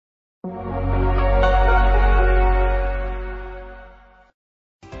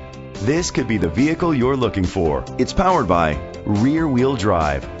This could be the vehicle you're looking for. It's powered by rear-wheel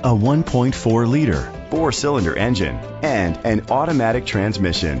drive, a 1.4-liter, 4-cylinder engine, and an automatic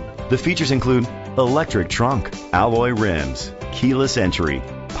transmission. The features include electric trunk, alloy rims, keyless entry,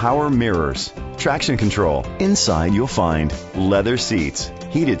 power mirrors, traction control. Inside you'll find leather seats,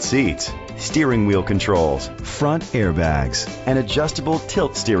 heated seats, steering wheel controls, front airbags, an adjustable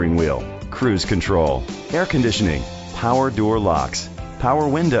tilt steering wheel, cruise control, air conditioning, power door locks, power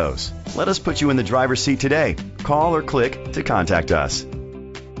windows. Let us put you in the driver's seat today. Call or click to contact us.